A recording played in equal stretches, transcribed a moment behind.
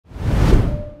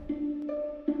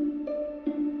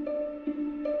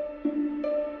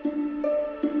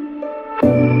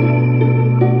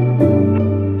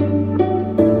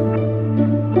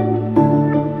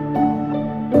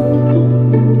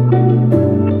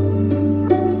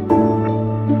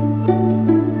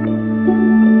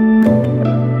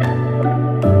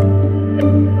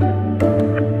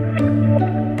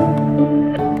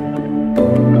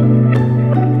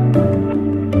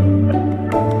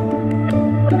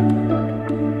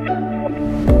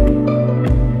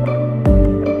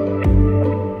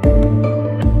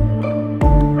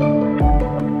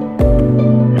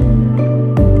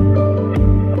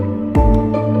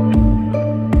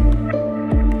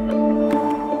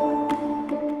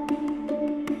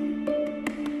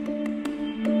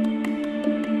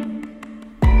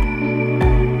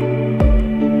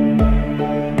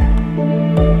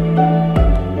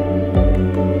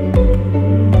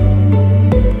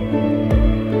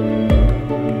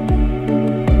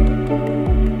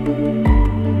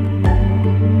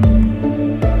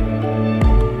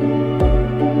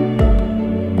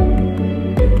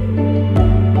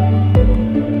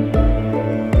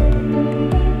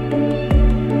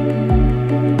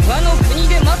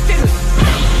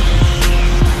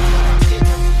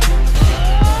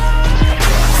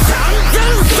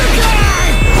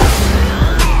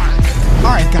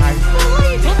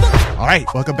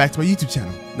Alright, welcome back to my YouTube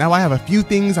channel. Now I have a few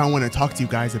things I want to talk to you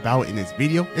guys about in this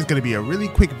video. It's going to be a really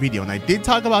quick video, and I did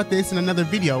talk about this in another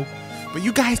video, but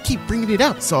you guys keep bringing it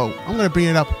up, so I'm going to bring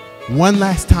it up one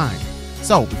last time.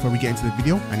 So before we get into the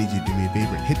video, I need you to do me a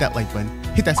favor, hit that like button,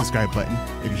 hit that subscribe button.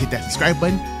 If you hit that subscribe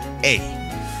button, hey,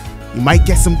 you might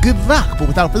get some good luck. But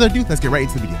without further ado, let's get right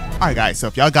into the video. Alright guys, so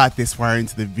if y'all got this far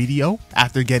into the video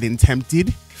after getting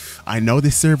tempted, I know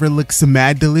this server looks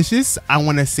mad delicious. I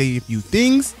want to say a few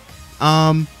things.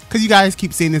 Because you guys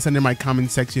keep saying this under my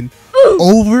comment section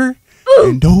over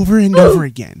and over and over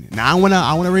again. Now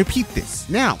I wanna repeat this.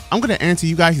 Now I'm gonna answer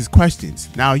you guys' questions.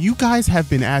 Now you guys have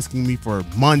been asking me for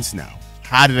months now,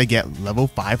 how did I get level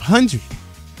 500?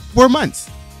 For months.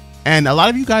 And a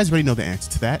lot of you guys already know the answer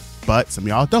to that, but some of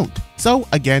y'all don't. So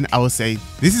again, I will say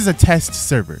this is a test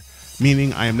server,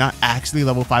 meaning I am not actually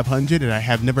level 500 and I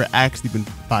have never actually been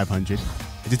 500.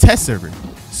 It's a test server.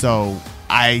 So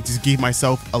I just gave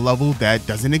myself a level that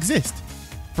doesn't exist.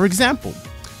 For example,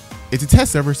 it's a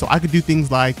test server, so I could do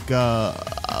things like,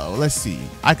 let's see,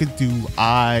 I could do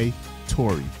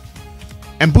Tori,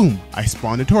 and boom, I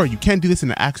spawned a Tori. You can't do this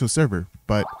in an actual server,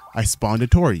 but I spawned a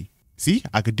Tori. See,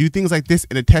 I could do things like this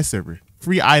in a test server.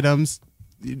 Free items.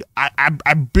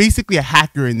 I'm basically a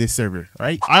hacker in this server,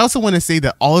 right? I also want to say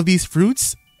that all of these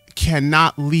fruits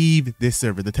cannot leave this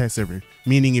server, the test server,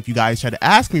 meaning if you guys try to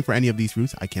ask me for any of these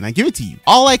fruits, I cannot give it to you.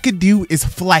 All I could do is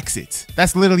flex it.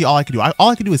 That's literally all I could do. All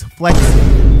I could do is flex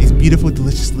these beautiful,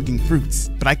 delicious looking fruits,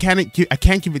 but I can't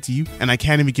give it to you, and I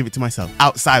can't even give it to myself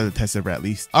outside of the test server at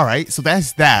least. All right, so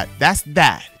that's that.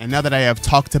 And now that I have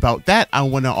talked about that, I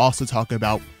want to also talk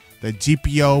about the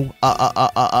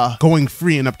GPO going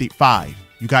free in update 5.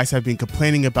 You guys have been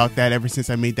complaining about that ever since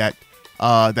I made that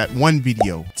one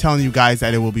video telling you guys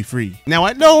that it will be free. Now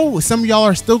I know some of y'all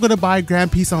are still gonna buy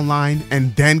Grand Peace Online,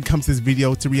 and then comes this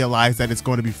video to realize that it's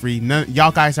going to be free.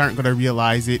 Y'all guys aren't gonna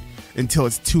realize it until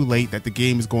it's too late that the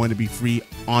game is going to be free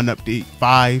on update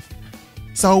 5.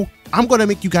 So I'm gonna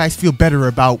make you guys feel better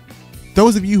about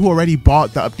those of you who already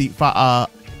bought the update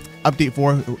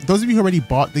 4. Those of you who already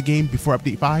bought the game before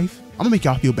update 5, I'm gonna make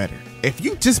y'all feel better. If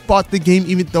you just bought the game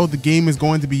even though the game is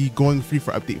going to be going free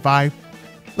for update 5,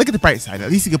 look at the bright side. At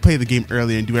least you can play the game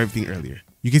earlier and do everything earlier.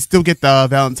 You can still get the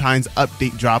Valentine's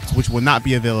update drops, which will not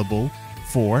be available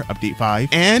for update 5.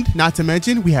 And not to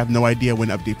mention, we have no idea when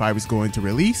update 5 is going to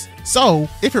release. So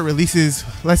if it releases,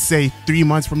 let's say 3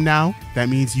 months from now, that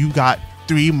means you got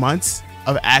 3 months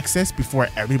of access before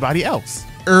everybody else.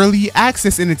 Early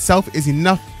access in itself is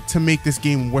enough to make this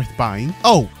game worth buying.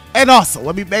 Oh, and also,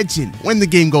 let me mention, when the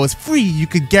game goes free, you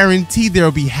could guarantee there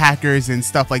will be hackers and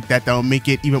stuff like that that will make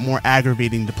it even more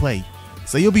aggravating to play.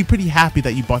 So you'll be pretty happy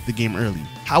that you bought the game early.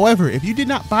 However, if you did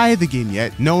not buy the game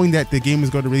yet, knowing that the game is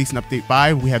going to release in update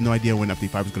 5, we have no idea when update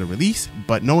 5 is going to release,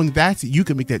 but knowing that, you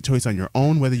can make that choice on your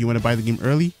own whether you want to buy the game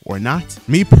early or not.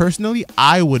 Me personally,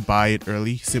 I would buy it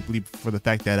early simply for the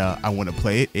fact that I want to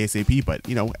play it ASAP, but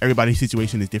you know, everybody's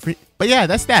situation is different. But yeah,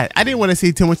 that's that. I didn't want to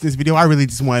say too much in this video. I really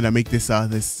just wanted to make this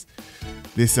kind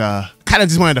of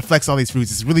just wanted to flex all these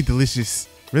fruits. It's really delicious.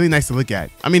 Really nice to look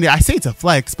at. I mean, I say it's a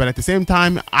flex, but at the same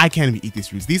time, I can't even eat these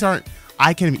fruits.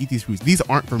 I can't even eat these fruits. These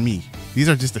aren't for me. These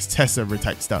are just a test server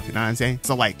type stuff, you know what I'm saying?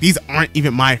 So like, these aren't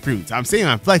even my fruits. I'm saying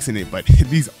I'm flexing it, but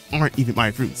these aren't even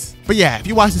my fruits. But yeah, if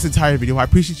you watch this entire video, I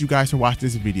appreciate you guys for watching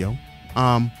this video.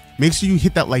 Make sure you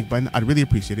hit that like button. I'd really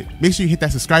appreciate it. Make sure you hit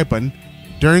that subscribe button.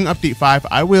 During update 5,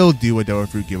 I will do a Devil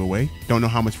Fruit giveaway. Don't know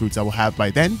how much fruits I will have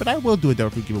by then, but I will do a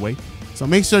Devil Fruit giveaway. So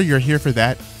make sure you're here for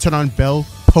that. Turn on bell,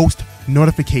 post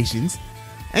notifications.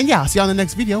 And yeah, I'll see you on the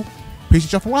next video.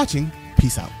 Appreciate y'all for watching.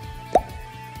 Peace out.